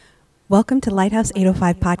Welcome to Lighthouse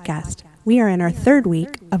 805 Podcast. We are in our third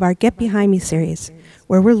week of our Get Behind Me series,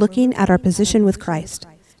 where we're looking at our position with Christ.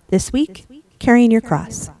 This week, carrying your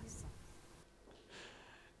cross.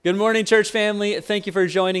 Good morning, church family. Thank you for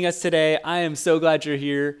joining us today. I am so glad you're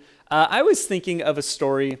here. I was thinking of a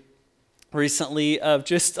story recently of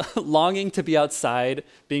just longing to be outside,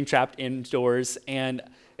 being trapped indoors, and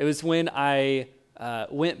it was when I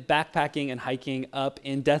went backpacking and hiking up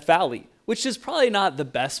in Death Valley, which is probably not the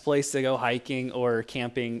best place to go hiking or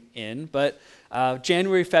camping in, but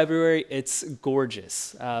January, February, it's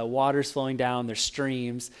gorgeous. Water's flowing down, there's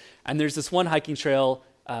streams, and there's this one hiking trail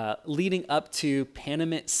leading up to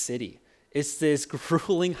Panamint City. It's this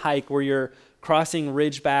grueling hike where you're crossing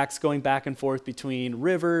ridgebacks, going back and forth between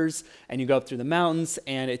rivers, and you go up through the mountains,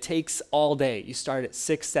 and it takes all day. You start at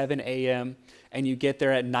 6, 7 a.m., and you get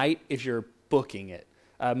there at night if you're booking it.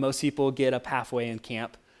 Most people get up halfway and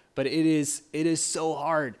camp, but it is so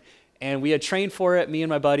hard. And we had trained for it, me and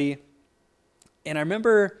my buddy, and I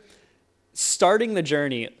remember starting the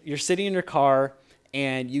journey. You're sitting in your car,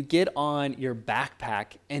 and you get on your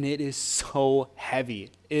backpack, and it is so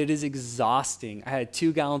heavy. It is exhausting. I had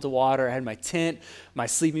 2 gallons of water. I had my tent, my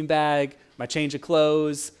sleeping bag, my change of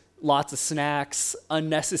clothes, lots of snacks,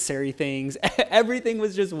 unnecessary things. Everything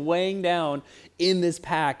was just weighing down in this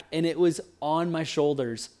pack, and it was on my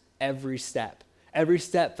shoulders every step. Every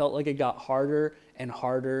step felt like it got harder and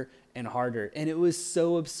harder and harder, and it was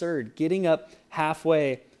so absurd. Getting up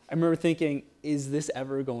halfway, I remember thinking, is this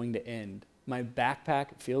ever going to end? My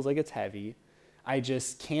backpack feels like it's heavy. I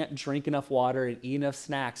just can't drink enough water and eat enough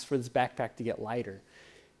snacks for this backpack to get lighter.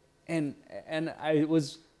 And I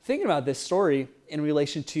was thinking about this story in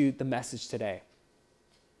relation to the message today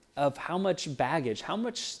of how much baggage, how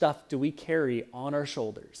much stuff do we carry on our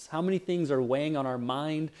shoulders? How many things are weighing on our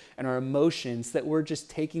mind and our emotions that we're just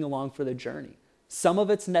taking along for the journey? Some of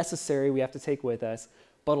it's necessary, we have to take with us,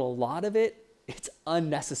 but a lot of it, it's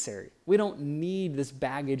unnecessary. We don't need this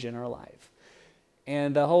baggage in our life.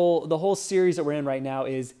 And the whole series that we're in right now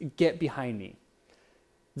is Get Behind Me.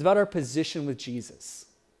 It's about our position with Jesus,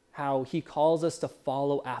 how he calls us to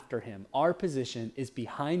follow after him. Our position is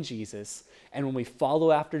behind Jesus, and when we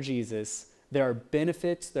follow after Jesus, there are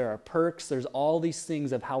benefits, there are perks, there's all these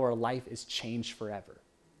things of how our life is changed forever.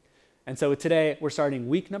 And so today, we're starting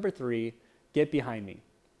week number 3, Get Behind Me.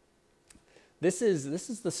 This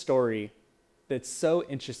is the story that's so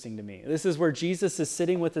interesting to me. This is where Jesus is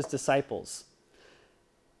sitting with his disciples.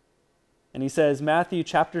 And he says, Matthew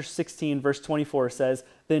chapter 16, verse 24 says,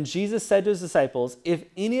 Then Jesus said to his disciples, If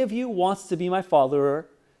any of you wants to be my follower,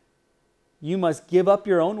 you must give up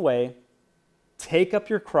your own way, take up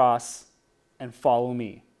your cross, and follow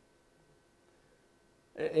me.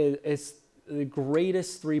 It's the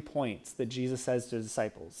greatest 3 points that Jesus says to his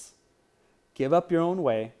disciples. Give up your own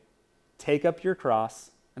way, take up your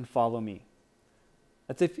cross, and follow me.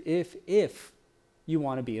 That's if you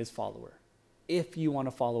want to be his follower. If you want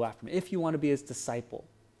to follow after him, if you want to be his disciple.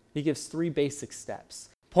 He gives 3 basic steps.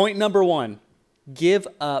 Point number 1, give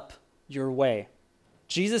up your way.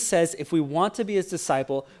 Jesus says if we want to be his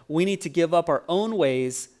disciple, we need to give up our own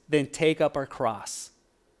ways, then take up our cross.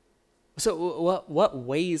 So what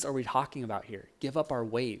ways are we talking about here? Give up our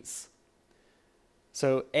ways.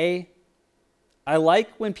 So I like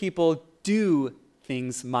when people do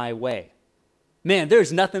things my way. Man,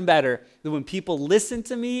 there's nothing better than when people listen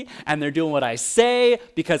to me and they're doing what I say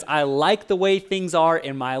because I like the way things are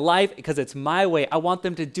in my life because it's my way. I want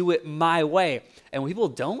them to do it my way. And when people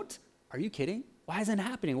don't, are you kidding? Why isn't it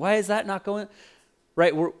happening? Why is that not going?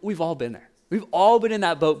 Right, we've all been there. We've all been in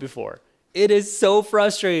that boat before. It is so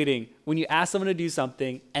frustrating when you ask someone to do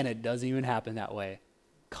something and it doesn't even happen that way.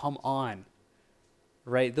 Come on,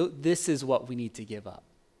 right? This is what we need to give up,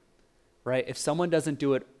 right? If someone doesn't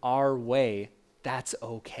do it our way, that's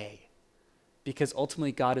okay. Because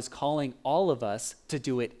ultimately God is calling all of us to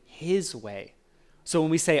do it his way. So when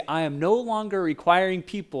we say, I am no longer requiring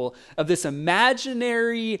people of this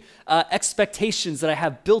imaginary expectations that I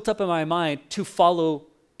have built up in my mind to follow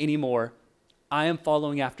anymore, I am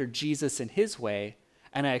following after Jesus in his way,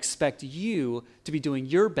 and I expect you to be doing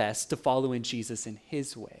your best to follow in Jesus in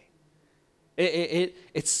his way.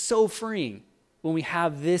 It's so freeing when we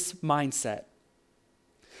have this mindset.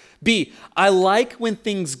 B, I like when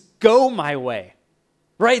things go my way,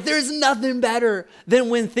 right? There's nothing better than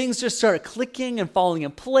when things just start clicking and falling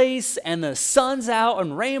in place and the sun's out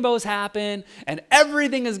and rainbows happen and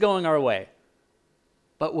everything is going our way.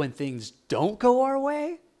 But when things don't go our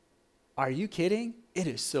way, are you kidding? it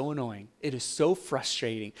is so annoying. It is so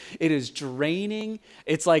frustrating. It is draining.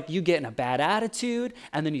 It's like you get in a bad attitude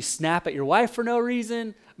and then you snap at your wife for no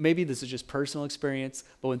reason. Maybe this is just personal experience,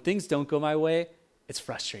 but when things don't go my way, it's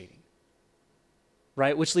frustrating,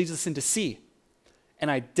 right? Which leads us into C. And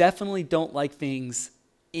I definitely don't like things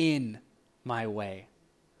in my way,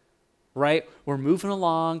 right? We're moving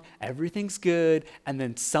along, everything's good, and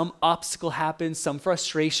then some obstacle happens, some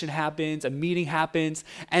frustration happens, a meeting happens,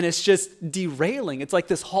 and it's just derailing. It's like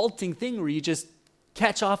this halting thing where you just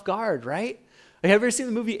catch off guard, right? Like, have you ever seen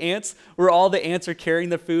the movie Ants, where all the ants are carrying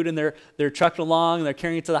their food and they're trucked along and they're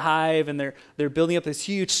carrying it to the hive and they're building up this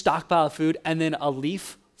huge stockpile of food, and then a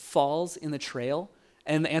leaf falls in the trail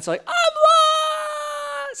and the ants are like, I'm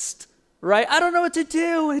lost! Right? I don't know what to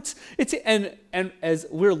do. And as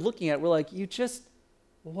we're looking at it, we're like, you just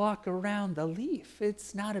walk around the leaf.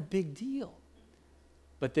 It's not a big deal.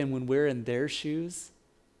 But then when we're in their shoes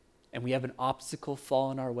and we have an obstacle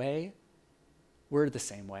fall in our way, we're the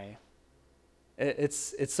same way.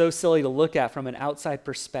 It's so silly to look at from an outside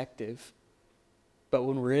perspective. But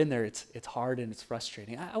when we're in there, it's hard and it's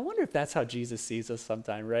frustrating. I wonder if that's how Jesus sees us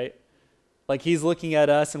sometime, right? Like he's looking at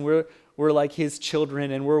us and we're like his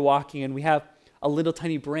children and we're walking and we have a little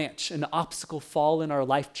tiny branch, an obstacle fall in our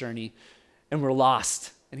life journey and we're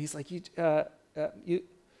lost. And he's like, you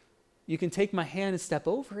can take my hand and step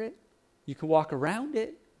over it. You can walk around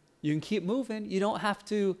it. You can keep moving. You don't have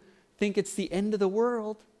to think it's the end of the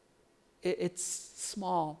world. It's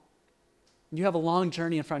small. You have a long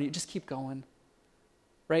journey in front of you. Just keep going,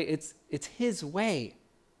 right? It's his way,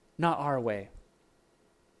 not our way.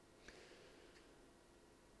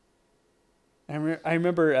 I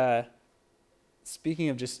remember, speaking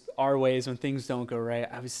of just our ways when things don't go right,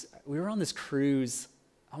 we were on this cruise,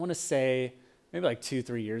 I want to say maybe like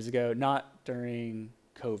 2-3 years ago, not during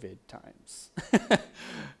COVID times.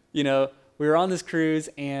 We were on this cruise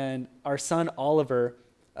and our son Oliver,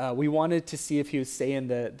 we wanted to see if he would stay in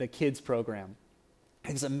the kids program.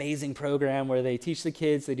 It's an amazing program where they teach the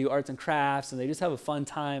kids, they do arts and crafts, and they just have a fun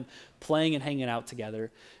time playing and hanging out together.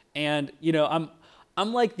 And,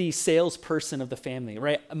 I'm like the salesperson of the family,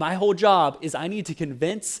 right? My whole job is I need to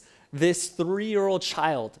convince this 3-year-old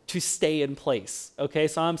child to stay in place, okay?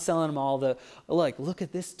 So I'm selling them all look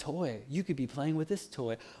at this toy. You could be playing with this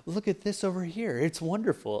toy. Look at this over here. It's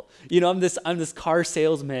wonderful. I'm this car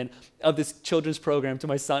salesman of this children's program to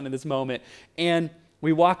my son in this moment. And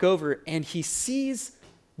we walk over and he sees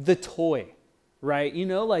the toy, right?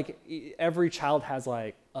 Every child has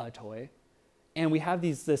like a toy. And we have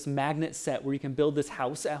this magnet set where you can build this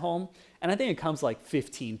house at home. And I think it comes like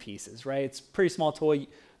 15 pieces, right? It's a pretty small toy.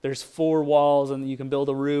 There's 4 walls and you can build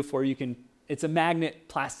a roof or it's a magnet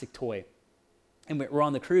plastic toy. And we're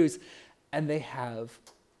on the cruise and they have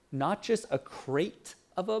not just a crate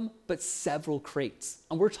of them, but several crates.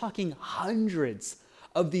 And we're talking hundreds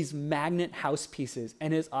of these magnet house pieces.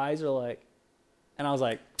 And his eyes are like, and I was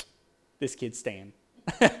like, this kid's staying.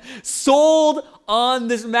 Sold on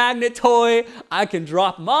this magnet toy. I can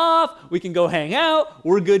drop him off. We can go hang out.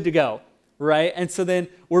 We're good to go, right? And so then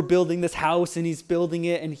we're building this house and he's building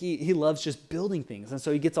it and he loves just building things. And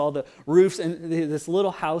so he gets all the roofs and this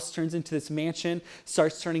little house turns into this mansion,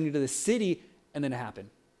 starts turning into the city, and then it happened,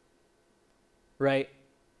 right?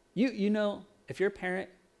 If you're a parent,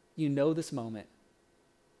 this moment.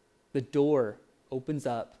 The door opens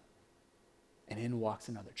up and in walks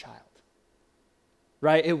another child.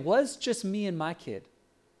 Right? It was just me and my kid.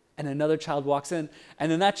 And another child walks in.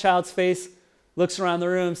 And then that child's face looks around the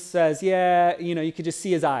room, says, yeah, you could just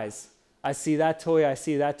see his eyes. I see that toy, I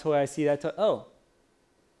see that toy, I see that toy. Oh,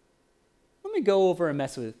 let me go over and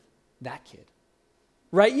mess with that kid.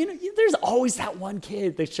 Right? There's always that one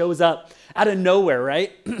kid that shows up out of nowhere,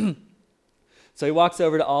 right? So he walks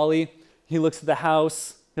over to Ollie. He looks at the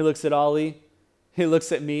house. He looks at Ollie. He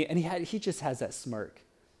looks at me. And he just has that smirk.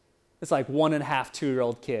 It's like 1.5,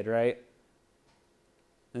 2-year-old kid, right?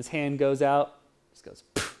 And his hand goes out, just goes,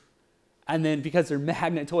 poof. And then because they're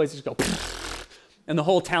magnet toys, just go, poof, and the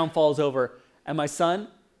whole town falls over. And my son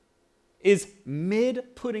is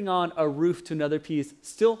mid putting on a roof to another piece,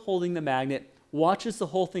 still holding the magnet, watches the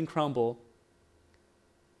whole thing crumble,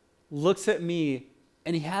 looks at me,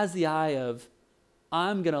 and he has the eye of,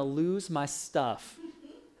 I'm going to lose my stuff,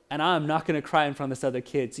 and I'm not going to cry in front of this other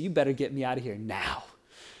kid, so you better get me out of here now.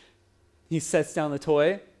 He sets down the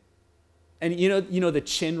toy, and the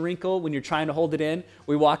chin wrinkle when you're trying to hold it in.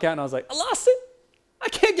 We walk out, and I was like, I lost it. I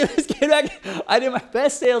can't get this kid back. I did my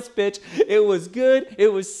best sales pitch. It was good.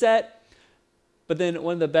 It was set. But then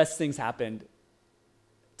one of the best things happened.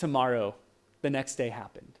 Tomorrow, the next day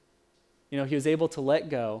happened. He was able to let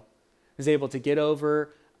go. He was able to get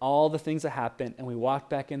over all the things that happened, and we walked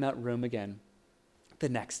back in that room again the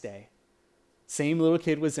next day. Same little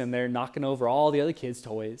kid was in there knocking over all the other kids'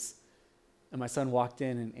 toys. And my son walked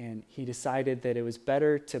in and he decided that it was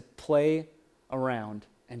better to play around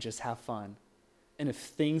and just have fun. And if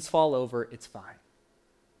things fall over, it's fine.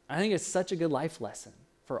 I think it's such a good life lesson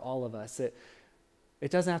for all of us. It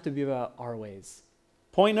doesn't have to be about our ways.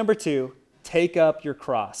 Point number 2, take up your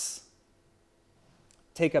cross.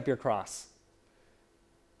 Take up your cross.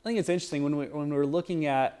 I think it's interesting when we're looking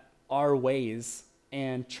at our ways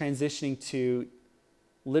and transitioning to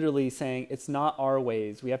literally saying it's not our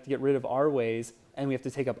ways. We have to get rid of our ways and we have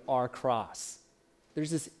to take up our cross.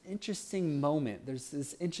 There's this interesting moment. There's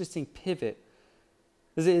this interesting pivot.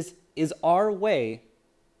 Is our way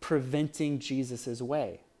preventing Jesus'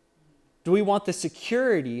 way? Do we want the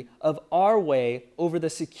security of our way over the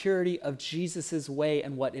security of Jesus' way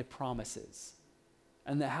and what it promises?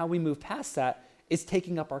 And that how we move past that is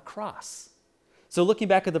taking up our cross. So looking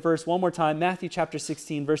back at the verse one more time, Matthew chapter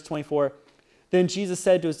 16, verse 24, then Jesus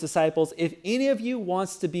said to his disciples, if any of you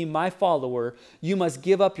wants to be my follower, you must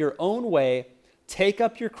give up your own way, take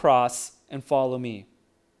up your cross, and follow me.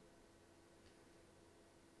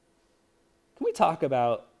 Can we talk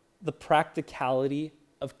about the practicality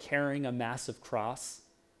of carrying a massive cross?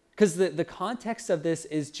 Because the context of this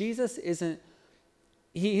is Jesus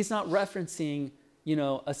he's not referencing,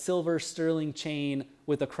 a silver sterling chain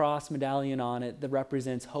with a cross medallion on it that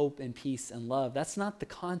represents hope and peace and love. That's not the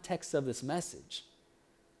context of this message,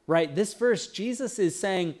 right? This verse, Jesus is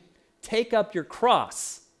saying, take up your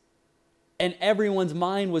cross. And everyone's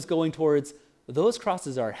mind was going towards, those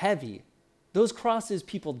crosses are heavy. Those crosses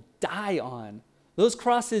people die on. Those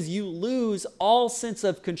crosses, you lose all sense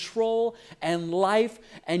of control and life,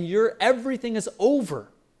 and everything is over.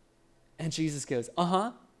 And Jesus goes,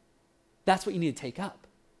 that's what you need to take up.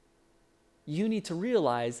 You need to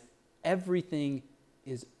realize everything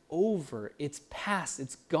is over. It's past.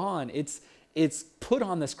 It's gone. It's put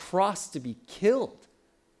on this cross to be killed.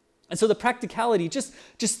 And so the practicality, just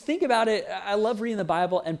think about it. I love reading the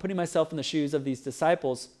Bible and putting myself in the shoes of these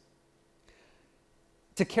disciples.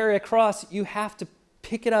 To carry a cross, you have to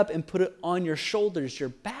pick it up and put it on your shoulders, your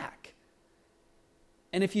back.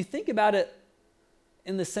 And if you think about it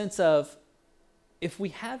in the sense of, if we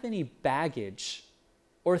have any baggage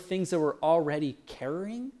or things that we're already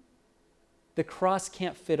carrying, the cross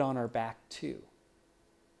can't fit on our back too.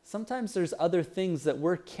 Sometimes there's other things that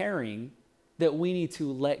we're carrying that we need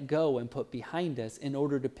to let go and put behind us in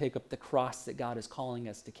order to pick up the cross that God is calling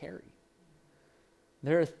us to carry.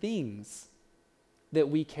 There are things that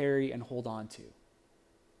we carry and hold on to.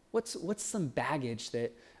 What's some baggage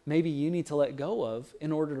that maybe you need to let go of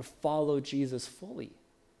in order to follow Jesus fully?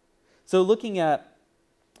 So looking at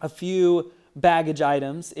a few baggage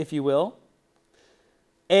items, if you will.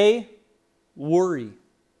 A, worry.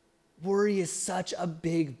 Worry is such a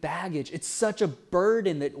big baggage. It's such a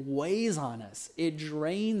burden that weighs on us. It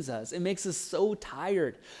drains us. It makes us so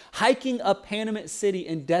tired. Hiking up Panamint City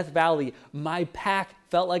in Death Valley, my pack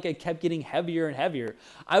felt like it kept getting heavier and heavier.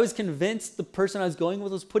 I was convinced the person I was going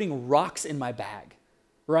with was putting rocks in my bag,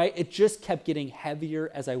 right? It just kept getting heavier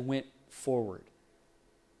as I went forward.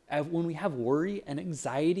 When we have worry and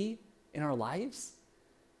anxiety in our lives,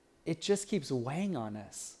 it just keeps weighing on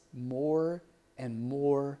us more and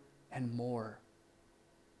more and more.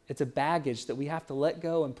 It's a baggage that we have to let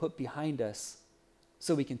go and put behind us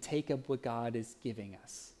so we can take up what God is giving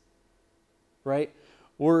us, right?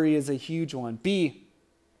 Worry is a huge one. B,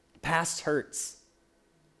 past hurts,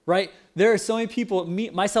 right? There are so many people,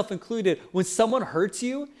 myself included, when someone hurts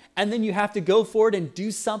you and then you have to go forward and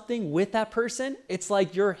do something with that person, it's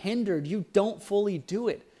like you're hindered. You don't fully do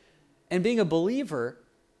it. And being a believer,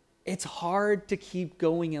 it's hard to keep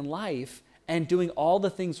going in life and doing all the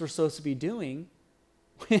things we're supposed to be doing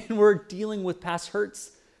when we're dealing with past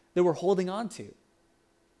hurts that we're holding on to.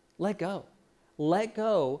 Let go. Let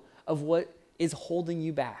go of what is holding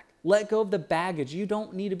you back. Let go of the baggage. You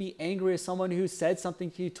don't need to be angry at someone who said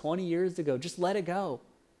something to you 20 years ago. Just let it go,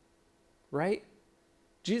 right?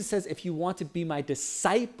 Jesus says, if you want to be my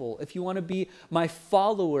disciple, if you want to be my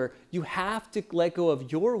follower, you have to let go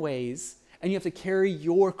of your ways and you have to carry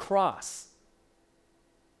your cross.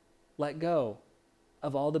 Let go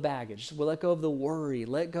of all the baggage. Let go of the worry.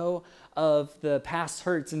 Let go of the past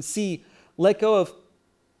hurts. And C, let go of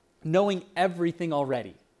knowing everything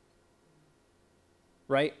already.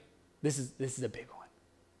 Right? This is a big one.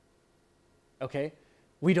 Okay?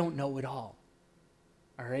 We don't know it all.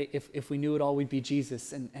 All right? If we knew it all, we'd be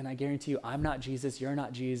Jesus. And I guarantee you, I'm not Jesus. You're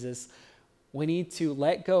not Jesus. We need to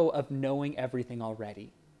let go of knowing everything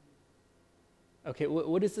already. Okay,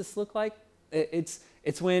 what does this look like?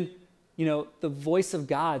 It's when, the voice of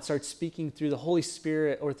God starts speaking through the Holy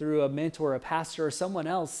Spirit or through a mentor, a pastor, or someone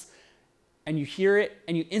else, and you hear it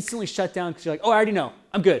and you instantly shut down because you're like, oh, I already know.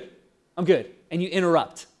 I'm good. And you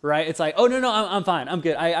interrupt, right? It's like, oh, no, I'm fine. I'm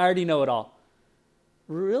good. I already know it all.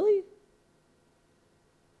 Really?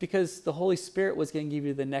 Because the Holy Spirit was going to give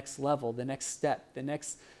you the next level, the next step, the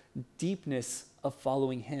next deepness of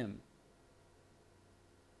following him.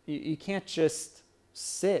 You can't just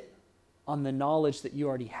sit on the knowledge that you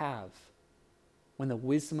already have when the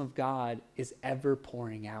wisdom of God is ever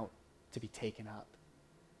pouring out to be taken up.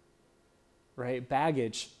 Right?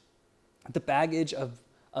 Baggage. The baggage of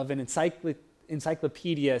an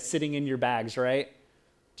encyclopedia sitting in your bags, right?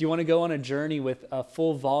 Do you want to go on a journey with a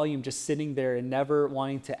full volume just sitting there and never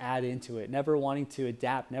wanting to add into it, never wanting to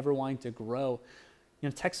adapt, never wanting to grow?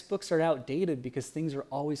 Textbooks are outdated because things are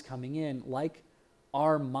always coming in. Like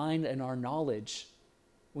our mind and our knowledge,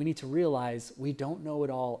 we need to realize we don't know it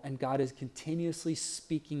all, and God is continuously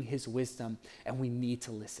speaking his wisdom, and we need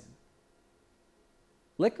to listen.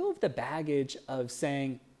 Let go of the baggage of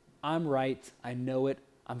saying, I'm right, I know it,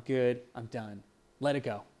 I'm good, I'm done. Let it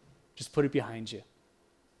go. Just put it behind you.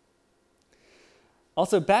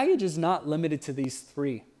 Also, baggage is not limited to these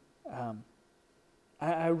three.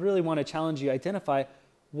 I really want to challenge you, identify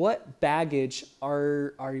what baggage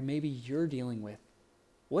are maybe you're dealing with.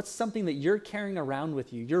 What's something that you're carrying around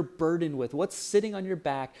with you, you're burdened with? What's sitting on your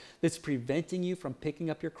back that's preventing you from picking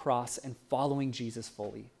up your cross and following Jesus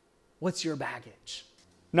fully? What's your baggage?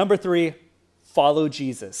 Number 3, follow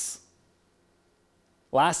Jesus.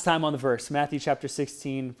 Last time on the verse, Matthew chapter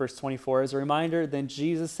 16, verse 24, as a reminder, then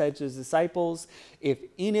Jesus said to his disciples, if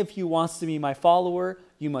any of you wants to be my follower,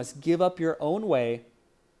 you must give up your own way,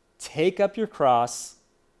 take up your cross,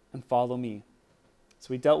 and follow me. So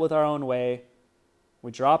we dealt with our own way.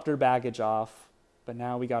 We dropped our baggage off, but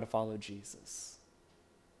now we got to follow Jesus.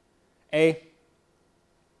 A,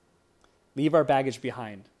 leave our baggage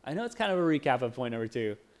behind. I know it's kind of a recap of point number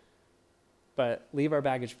 2, but leave our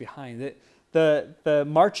baggage behind. The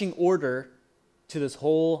marching order to this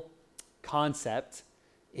whole concept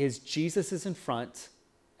is Jesus is in front,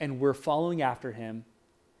 and we're following after him,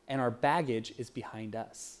 and our baggage is behind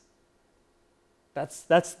us.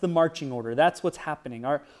 That's the marching order. That's what's happening.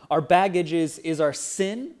 Our baggage is our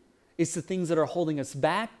sin. It's the things that are holding us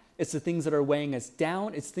back. It's the things that are weighing us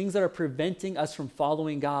down. It's things that are preventing us from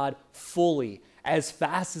following God fully, as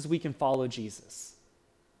fast as we can follow Jesus.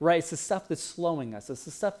 Right? It's the stuff that's slowing us. It's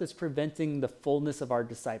the stuff that's preventing the fullness of our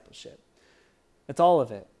discipleship. It's all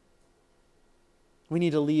of it. We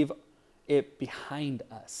need to leave it behind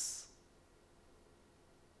us.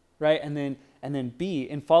 Right? And then B,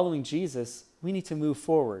 in following Jesus, we need to move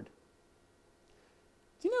forward.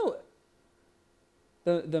 Do you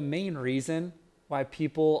know the main reason why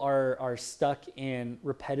people are stuck in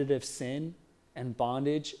repetitive sin and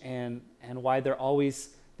bondage and why they're always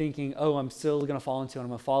thinking, oh, I'm still going to fall into it, I'm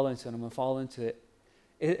going to fall into it, I'm going to fall into it.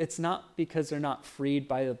 It's not because they're not freed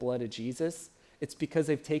by the blood of Jesus. It's because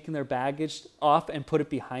they've taken their baggage off and put it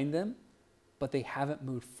behind them, but they haven't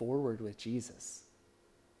moved forward with Jesus.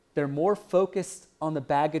 They're more focused on the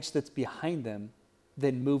baggage that's behind them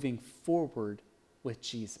than moving forward with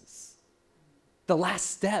Jesus. The last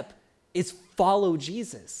step is follow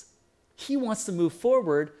Jesus. He wants to move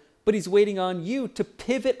forward, but he's waiting on you to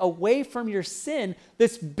pivot away from your sin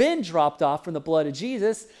that's been dropped off from the blood of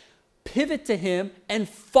Jesus, pivot to him and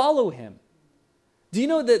follow him. Do you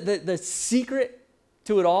know that the secret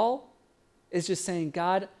to it all is just saying,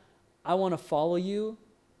 God, I want to follow you.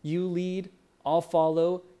 You lead, I'll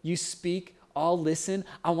follow. You speak, I'll listen.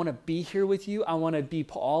 I want to be here with you. I want to be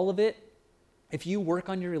all of it. If you work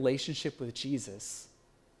on your relationship with Jesus,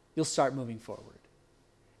 you'll start moving forward.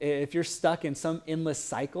 If you're stuck in some endless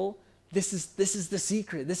cycle, this is the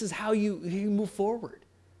secret. This is how you move forward.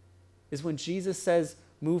 Is when Jesus says,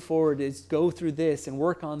 move forward, is go through this and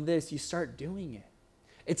work on this, you start doing it.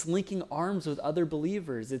 It's linking arms with other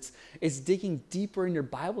believers. It's digging deeper in your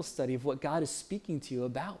Bible study of what God is speaking to you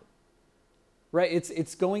about. Right?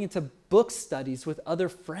 It's going into book studies with other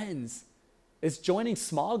friends. It's joining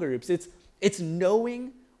small groups. It's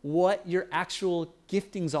knowing what your actual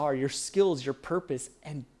giftings are, your skills, your purpose,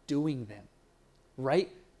 and doing them. Right?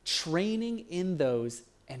 Training in those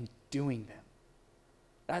and doing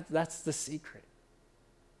them. That's the secret.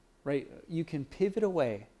 Right? You can pivot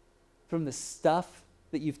away from the stuff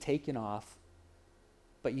that you've taken off,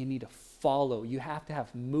 but you need to follow. You have to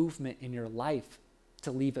have movement in your life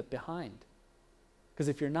to leave it behind. Because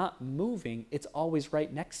if you're not moving, it's always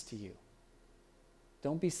right next to you.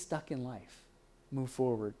 Don't be stuck in life. Move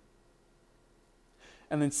forward.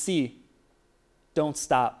 And then C, don't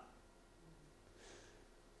stop.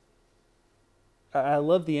 I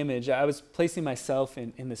love the image. I was placing myself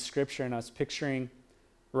in the scripture, and I was picturing,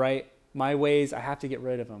 right, my ways, I have to get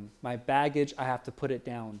rid of them. My baggage, I have to put it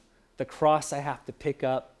down. The cross I have to pick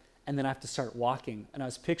up, and then I have to start walking. And I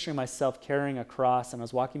was picturing myself carrying a cross, and I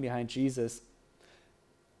was walking behind Jesus.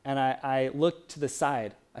 And I looked to the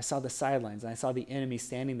side. I saw the sidelines, and I saw the enemy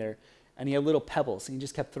standing there. And he had little pebbles, and he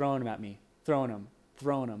just kept throwing them at me, throwing them.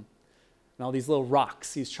 And all these little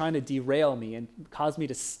rocks. He was trying to derail me and cause me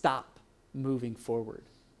to stop moving forward.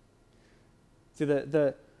 See,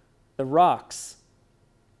 the rocks,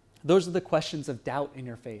 those are the questions of doubt in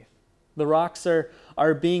your faith. The rocks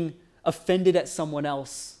are being offended at someone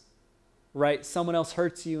else, right? Someone else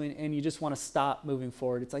hurts you, and you just want to stop moving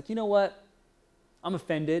forward. It's like, you know what? I'm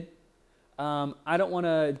offended. I don't want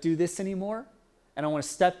to do this anymore. And I want to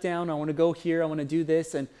step down. I want to go here. I want to do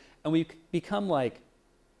this. And we become like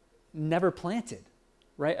never planted,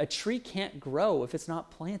 right? A tree can't grow if it's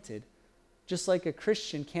not planted, just like a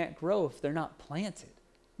Christian can't grow if they're not planted.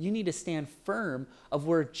 You need to stand firm of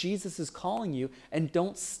where Jesus is calling you and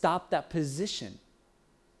don't stop that position,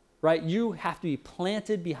 right? You have to be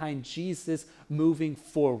planted behind Jesus moving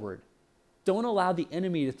forward. Don't allow the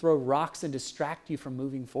enemy to throw rocks and distract you from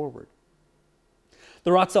moving forward.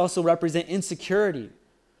 The rocks also represent insecurity.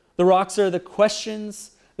 The rocks are the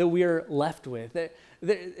questions that we are left with.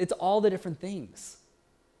 It's all the different things,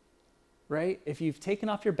 right? If you've taken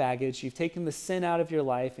off your baggage, you've taken the sin out of your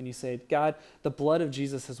life, and you say, God, the blood of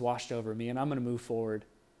Jesus has washed over me, and I'm going to move forward.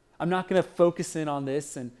 I'm not going to focus in on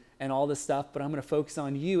this and all this stuff, but I'm going to focus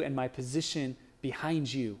on you and my position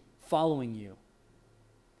behind you, following you,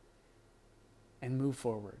 and move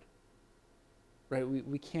forward, right?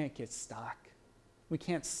 We can't get stuck. We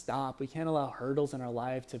can't stop. We can't allow hurdles in our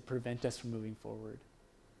life to prevent us from moving forward.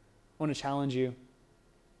 I want to challenge you.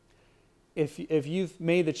 If you've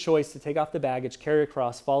made the choice to take off the baggage, carry a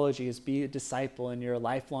cross, follow Jesus, be a disciple, and you're a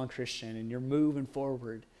lifelong Christian, and you're moving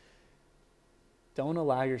forward, don't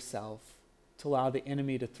allow yourself to allow the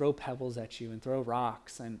enemy to throw pebbles at you and throw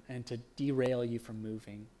rocks and to derail you from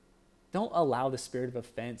moving. Don't allow the spirit of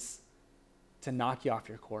offense to knock you off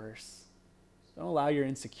your course. Don't allow your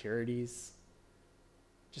insecurities.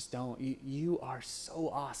 Just don't. You are so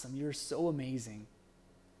awesome. You're so amazing.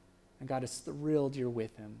 And God is thrilled you're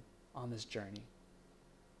with him on this journey.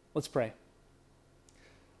 Let's pray.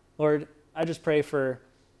 Lord, I just pray for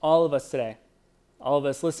all of us today, all of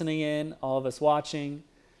us listening in, all of us watching,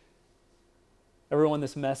 everyone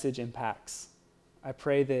this message impacts. I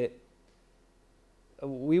pray that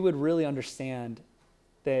we would really understand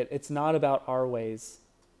that it's not about our ways,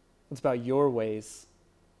 it's about your ways.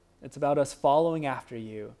 It's about us following after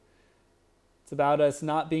you. It's about us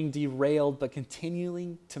not being derailed, but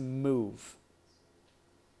continuing to move.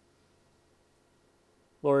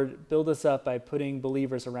 Lord, build us up by putting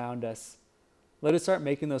believers around us. Let us start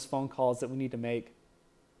making those phone calls that we need to make.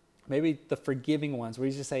 Maybe the forgiving ones where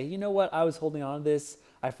you just say, you know what, I was holding on to this.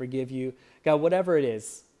 I forgive you. God, whatever it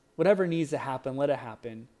is, whatever needs to happen, let it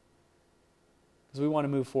happen. Because we want to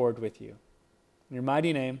move forward with you. In your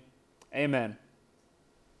mighty name, amen.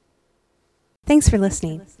 Thanks for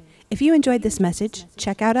listening. If you enjoyed this message,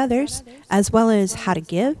 check out others, as well as how to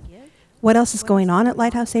give, what else is going on at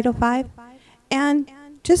Lighthouse 805, and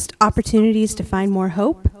just opportunities to find more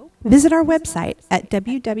hope. Visit our website at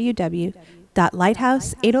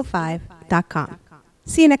www.lighthouse805.com.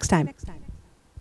 See you next time.